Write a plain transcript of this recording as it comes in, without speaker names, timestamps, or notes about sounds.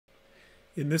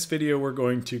In this video, we're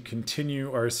going to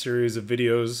continue our series of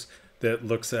videos that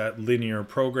looks at linear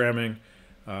programming.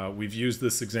 We've used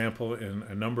this example in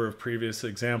a number of previous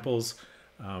examples,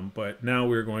 but now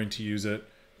we're going to use it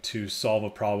to solve a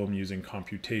problem using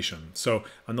computation. So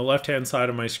on the left-hand side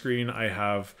of my screen, I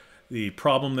have the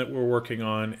problem that we're working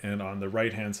on, and on the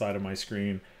right-hand side of my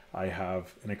screen, I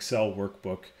have an Excel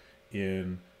workbook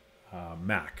in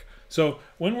Mac. So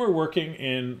when we're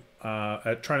working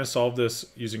at trying to solve this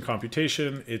using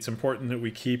computation, it's important that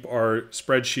we keep our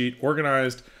spreadsheet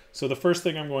organized. So the first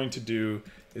thing I'm going to do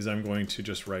is I'm going to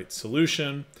just write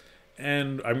solution,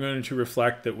 and I'm going to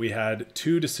reflect that we had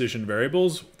two decision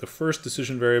variables. The first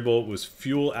decision variable was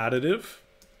fuel additive,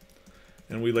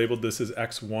 and we labeled this as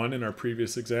X1 in our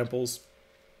previous examples.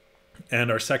 And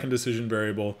our second decision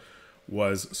variable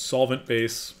was solvent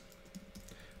base,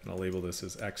 and I'll label this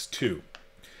as X2.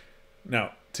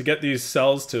 Now, to get these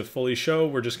cells to fully show,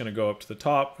 we're just going to go up to the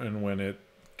top, and when it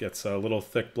gets a little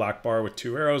thick black bar with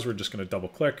two arrows, we're just going to double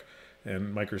click,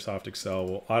 and Microsoft Excel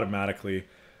will automatically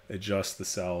adjust the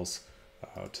cells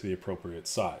to the appropriate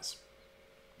size.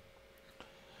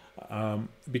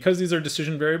 Because these are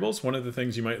decision variables, one of the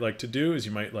things you might like to do is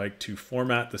you might like to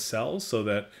format the cells so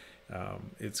that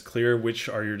it's clear which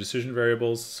are your decision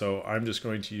variables. So I'm just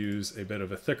going to use a bit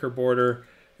of a thicker border,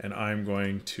 and I'm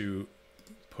going to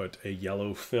put a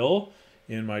yellow fill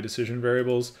in my decision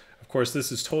variables. Of course,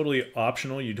 this is totally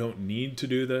optional. You don't need to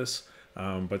do this,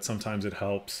 but sometimes it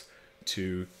helps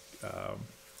to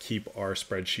keep our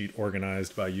spreadsheet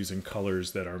organized by using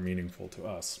colors that are meaningful to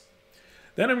us.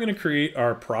 Then I'm going to create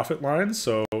our profit line.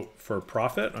 So for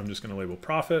profit, I'm just going to label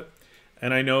profit.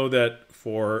 And I know that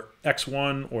for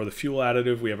X1 or the fuel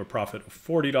additive, we have a profit of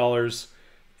 $40.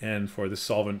 And for the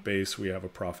solvent base, we have a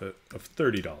profit of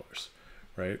 $30,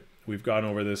 right? We've gone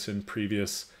over this in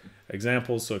previous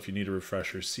examples, so if you need a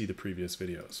refresher, see the previous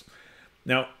videos.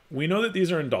 Now, we know that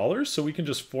these are in dollars, so we can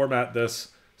just format this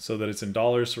so that it's in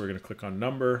dollars. So we're going to click on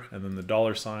number and then the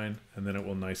dollar sign, and then it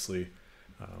will nicely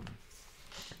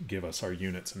give us our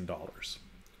units in dollars.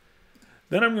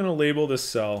 Then I'm going to label this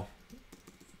cell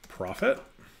profit.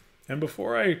 And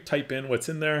before I type in what's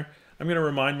in there, I'm going to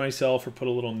remind myself or put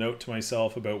a little note to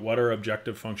myself about what our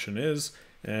objective function is.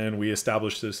 And we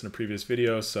established this in a previous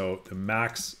video. So the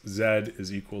max Z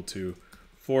is equal to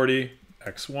 40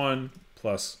 X1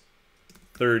 plus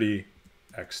 30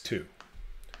 X2.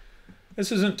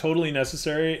 This isn't totally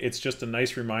necessary. It's just a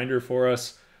nice reminder for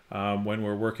us when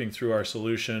we're working through our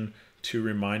solution to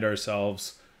remind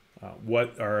ourselves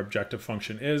what our objective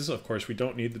function is. Of course, we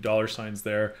don't need the dollar signs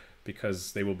there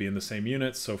because they will be in the same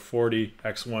units. So 40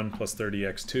 X1 plus 30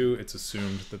 X2, it's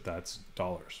assumed that that's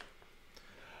dollars.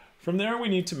 From there, we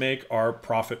need to make our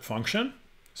profit function.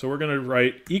 So we're going to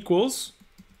write equals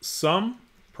sum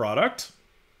product.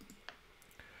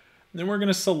 And then we're going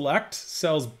to select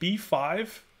cells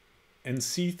B5 and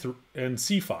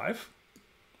C5,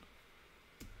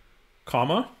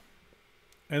 comma.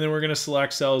 And then we're going to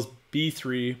select cells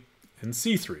B3 and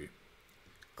C3,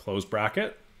 close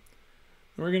bracket.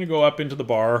 And we're going to go up into the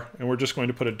bar, and we're just going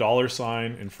to put a dollar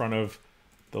sign in front of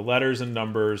the letters and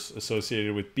numbers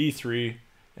associated with B3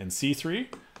 and C3.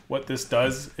 What this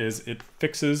does is it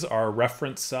fixes our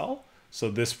reference cell.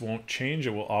 So this won't change.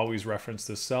 It will always reference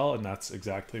this cell, and that's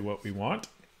exactly what we want.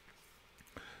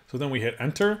 So then we hit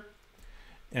enter,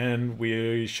 and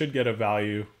we should get a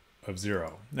value of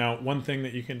 0. Now, one thing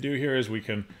that you can do here is we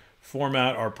can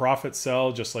format our profit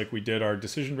cell just like we did our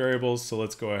decision variables. So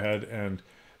let's go ahead and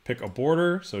pick a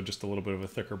border. So just a little bit of a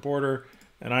thicker border.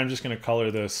 And I'm just going to color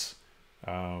this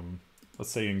let's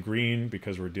say in green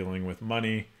because we're dealing with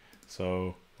money.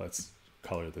 So let's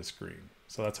color this green.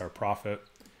 So that's our profit.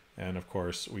 And of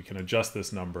course, we can adjust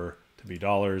this number to be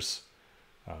dollars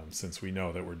since we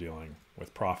know that we're dealing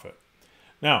with profit.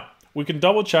 Now, we can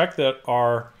double check that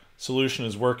our solution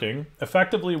is working.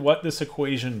 Effectively, what this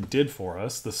equation did for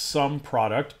us, the sum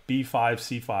product B5,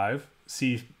 C5,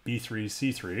 B3,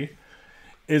 C3,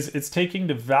 is it's taking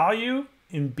the value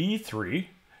in B3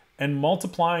 and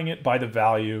multiplying it by the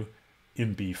value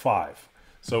in B5.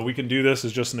 So we can do this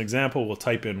as just an example. We'll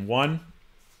type in 1,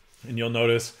 and you'll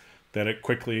notice that it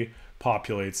quickly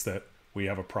populates that we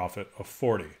have a profit of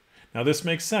 40. Now this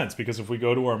makes sense because if we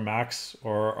go to our max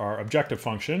or our objective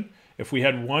function, if we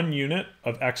had 1 unit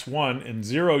of X1 and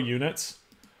 0 units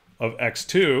of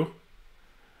X2,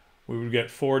 we would get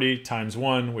 40 times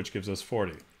 1, which gives us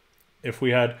 40. If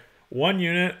we had 1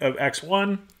 unit of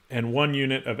X1 and 1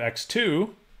 unit of X2,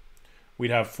 we'd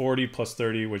have 40 plus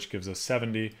 30, which gives us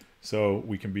 70. So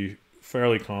we can be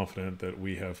fairly confident that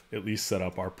we have at least set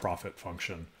up our profit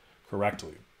function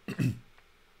correctly.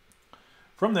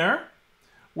 From there,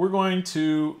 we're going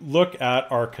to look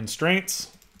at our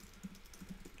constraints.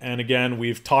 And again,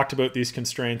 we've talked about these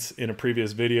constraints in a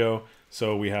previous video.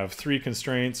 So we have 3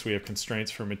 constraints. We have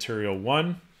constraints for material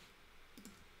 1,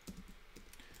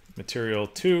 material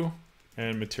 2,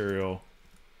 and material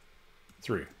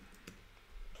 3.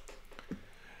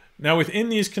 Now within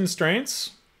these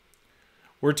constraints,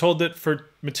 we're told that for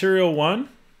material 1,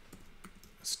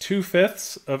 it's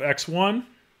 2/5 of x1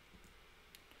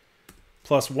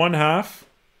 plus 1/2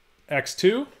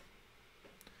 x2.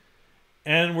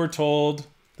 And we're told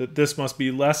that this must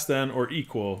be less than or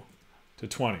equal to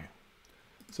 20.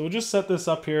 So we'll just set this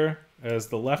up here as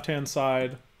the left-hand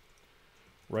side,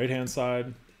 right-hand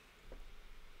side.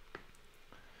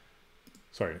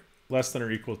 Sorry, less than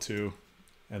or equal to,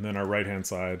 and then our right-hand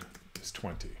side is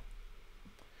 20.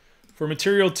 For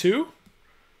material 2,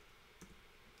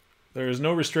 there is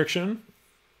no restriction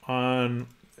on,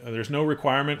 there's no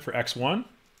requirement for x1,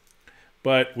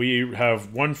 but we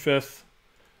have 1/5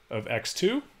 of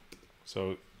x2,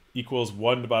 so equals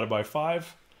 1 divided by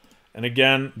 5. And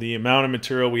again, the amount of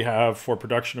material we have for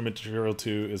production of material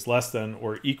 2 is less than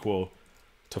or equal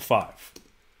to 5.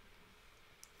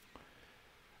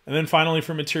 And then finally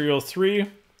for material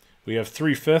 3, we have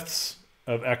 3/5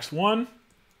 of x1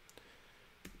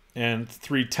 and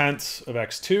 3/10 of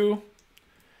x2.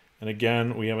 And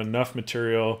again, we have enough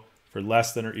material for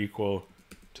less than or equal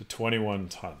to 21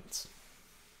 tons.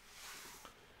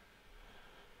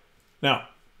 Now,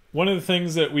 one of the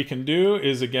things that we can do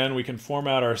is, again, we can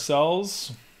format our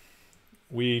cells.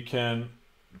 We can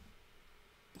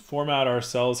format our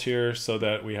cells here so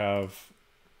that we have,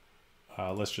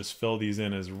 let's just fill these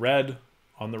in as red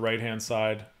on the right-hand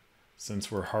side. Since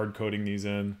we're hard coding these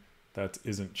in, that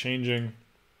isn't changing.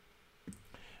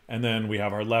 And then we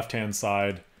have our left-hand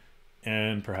side,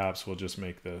 and perhaps we'll just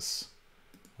make this,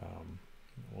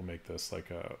 we'll make this like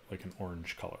an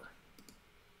orange color.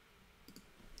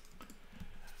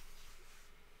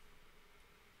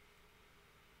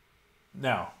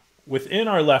 Now, within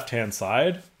our left-hand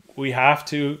side, we have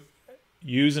to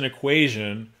use an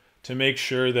equation to make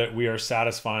sure that we are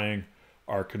satisfying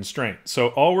our constraint. So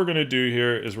all we're going to do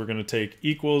here is we're going to take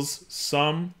equals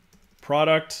sum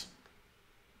product,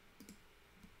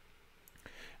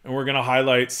 and we're going to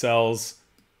highlight cells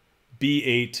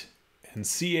B8 and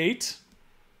C8,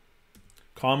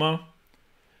 comma,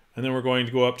 and then we're going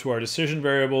to go up to our decision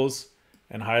variables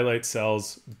and highlight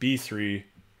cells B3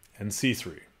 and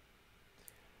C3.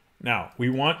 Now, we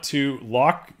want to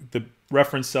lock the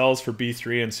reference cells for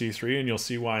B3 and C3, and you'll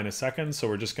see why in a second. So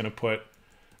we're just going to put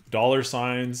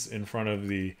 $signs in front of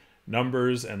the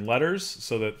numbers and letters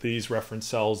so that these reference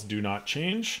cells do not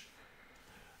change.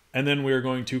 And then we're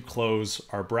going to close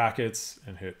our brackets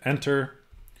and hit enter,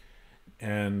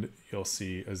 and you'll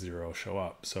see a 0 show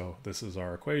up. So this is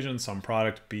our equation, sum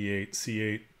product B8,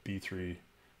 C8, B3,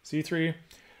 C3.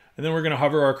 And then we're going to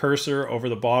hover our cursor over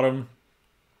the bottom.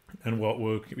 And what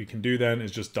we can do then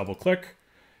is just double click,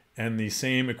 and the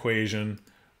same equation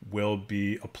will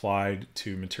be applied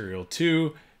to material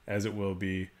 2 as it will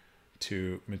be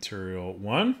to material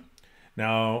 1.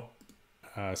 Now,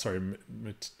 as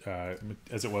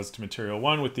it was to material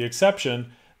 1, with the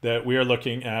exception that we are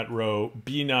looking at row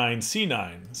B9,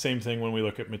 C9. Same thing when we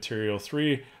look at material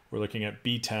 3, we're looking at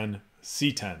B10,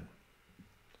 C10.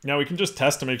 Now we can just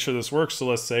test to make sure this works. So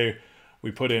let's say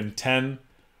we put in 10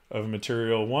 of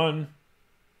material 1,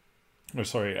 or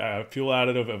sorry, fuel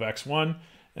additive of X1,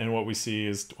 and what we see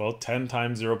is, well, 10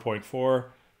 times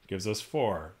 0.4 gives us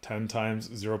 4. 10 times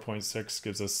 0.6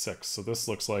 gives us 6. So this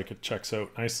looks like it checks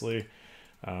out nicely.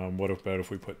 What about if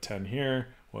we put 10 here?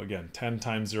 Well, again, 10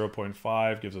 times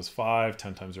 0.5 gives us 5.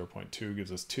 10 times 0.2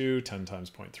 gives us 2. 10 times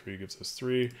 0.3 gives us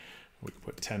 3. We can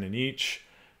put 10 in each.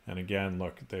 And again,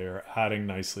 look, they're adding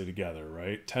nicely together,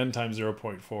 right? 10 times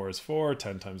 0.4 is 4.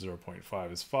 10 times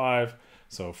 0.5 is 5.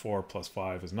 So 4 plus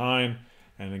 5 is 9.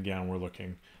 And again, we're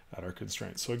looking at our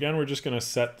constraints. So again, we're just going to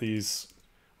set these.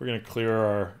 We're going to clear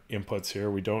our inputs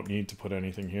here. We don't need to put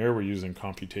anything here. We're using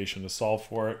computation to solve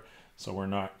for it. So we're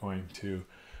not going to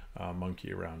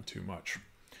monkey around too much.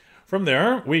 From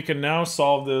there, we can now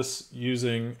solve this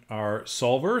using our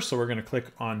solver. So we're going to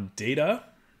click on data.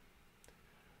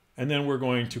 And then we're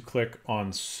going to click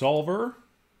on solver.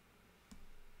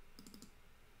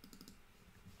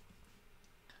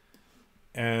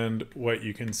 And what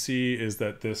you can see is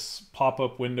that this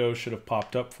pop-up window should have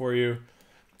popped up for you.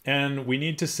 And we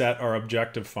need to set our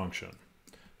objective function.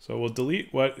 So we'll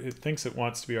delete what it thinks it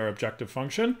wants to be our objective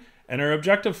function. And our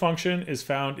objective function is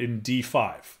found in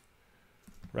D5,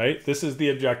 right? This is the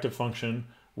objective function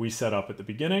we set up at the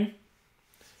beginning.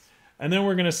 And then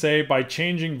we're going to say by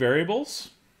changing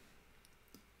variables,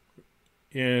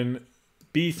 in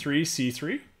B3,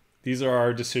 C3. These are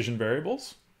our decision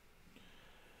variables.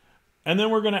 And then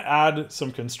we're going to add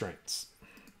some constraints.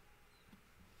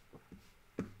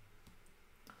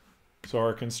 So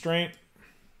our constraint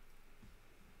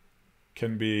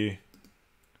can be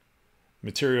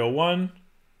material 1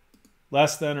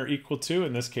 less than or equal to.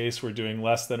 In this case, we're doing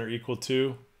less than or equal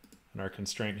to. And our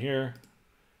constraint here,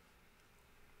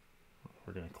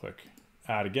 we're going to click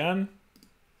add again.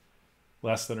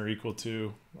 Less than or equal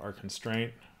to our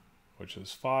constraint, which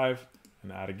is 5,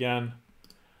 and add again.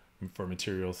 And for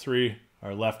material 3,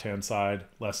 our left-hand side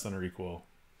less than or equal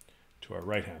to our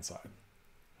right-hand side.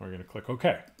 We're going to click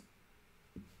OK.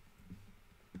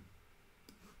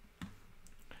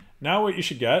 Now what you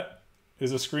should get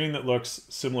is a screen that looks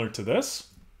similar to this.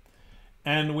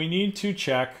 And we need to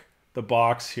check the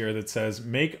box here that says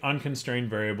make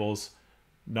unconstrained variables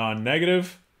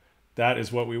non-negative. That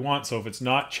is what we want. So if it's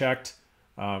not checked,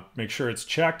 make sure it's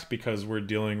checked because we're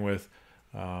dealing with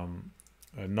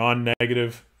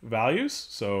non-negative values.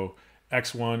 So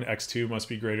x1, x2 must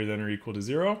be greater than or equal to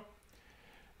 0.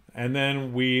 And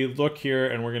then we look here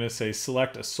and we're going to say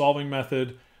select a solving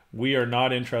method. We are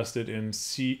not interested in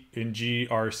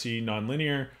GRC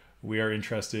nonlinear. We are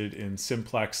interested in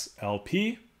simplex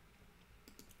LP.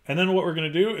 And then what we're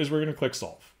going to do is we're going to click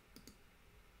solve.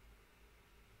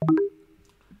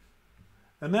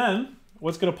 And then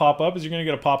what's going to pop up is you're going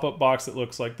to get a pop-up box that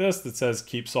looks like this that says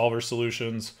keep solver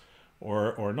solutions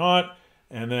or not.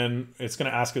 And then it's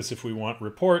going to ask us if we want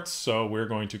reports. So we're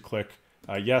going to click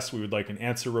yes, we would like an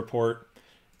answer report.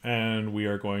 And we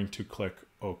are going to click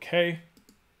OK.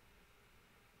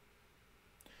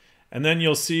 And then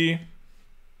you'll see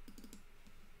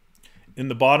in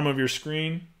the bottom of your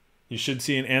screen, you should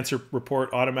see an answer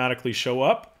report automatically show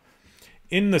up.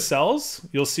 In the cells,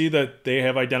 you'll see that they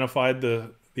have identified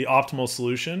the optimal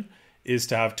solution is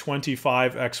to have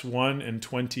 25 x1 and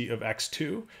 20 of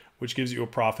x2, which gives you a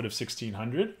profit of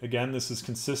 1,600. Again, this is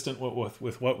consistent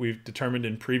with what we've determined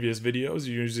in previous videos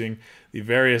using the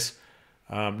various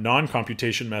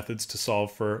non-computation methods to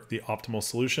solve for the optimal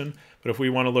solution. But if we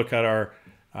want to look at our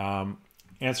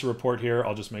answer report here,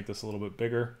 I'll just make this a little bit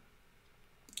bigger.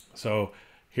 So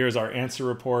here's our answer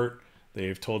report.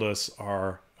 They've told us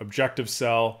our objective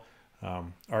cell,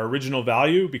 our original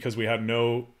value, because we had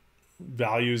no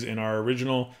values in our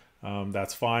original,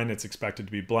 that's fine. It's expected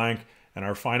to be blank. And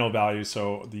our final value,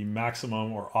 so the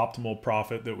maximum or optimal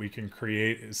profit that we can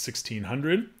create is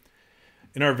 1,600.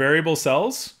 In our variable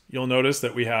cells, you'll notice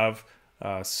that we have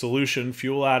solution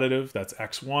fuel additive, that's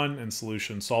x1, and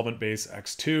solution solvent base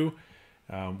x2.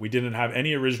 We didn't have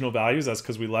any original values. That's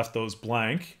because we left those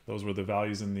blank. Those were the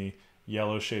values in the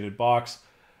yellow shaded box.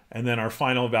 And then our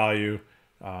final value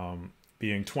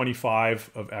being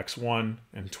 25 of x1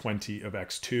 and 20 of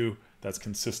x2. That's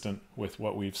consistent with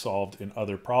what we've solved in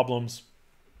other problems.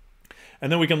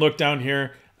 And then we can look down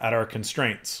here at our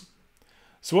constraints.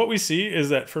 So what we see is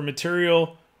that for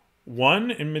material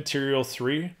 1 and material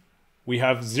 3, we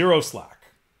have 0 slack.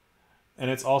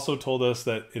 And it's also told us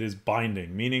that it is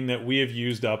binding, meaning that we have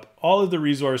used up all of the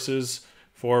resources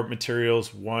for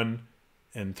materials 1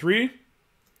 and 3.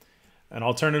 And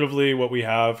alternatively, what we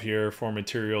have here for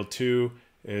material 2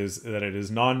 is that it is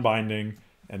non-binding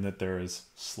and that there is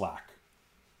slack,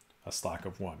 a slack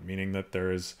of 1, meaning that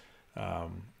there is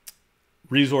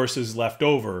resources left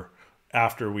over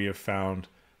after we have found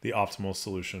the optimal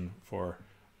solution for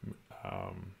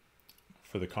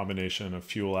the combination of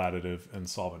fuel additive and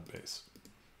solvent base.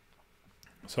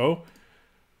 So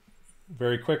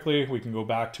very quickly, we can go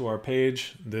back to our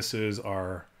page. This is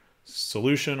our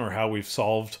solution, or how we've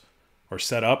solved or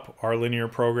set up our linear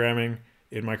programming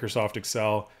in Microsoft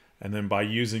Excel. And then by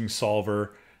using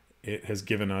Solver, it has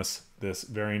given us this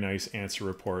very nice answer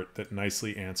report that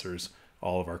nicely answers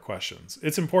all of our questions.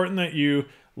 It's important that you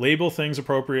label things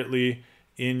appropriately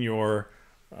in your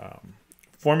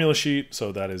formula sheet.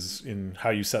 So that is in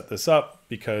how you set this up,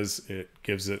 because it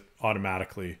gives it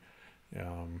automatically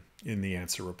in the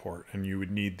answer report. And you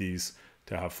would need these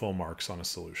to have full marks on a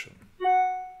solution.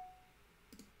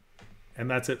 And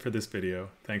that's it for this video.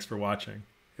 Thanks for watching.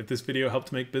 If this video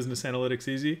helped make business analytics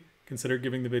easy, consider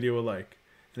giving the video a like.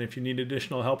 And if you need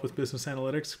additional help with business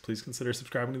analytics, please consider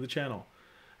subscribing to the channel.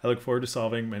 I look forward to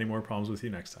solving many more problems with you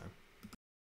next time.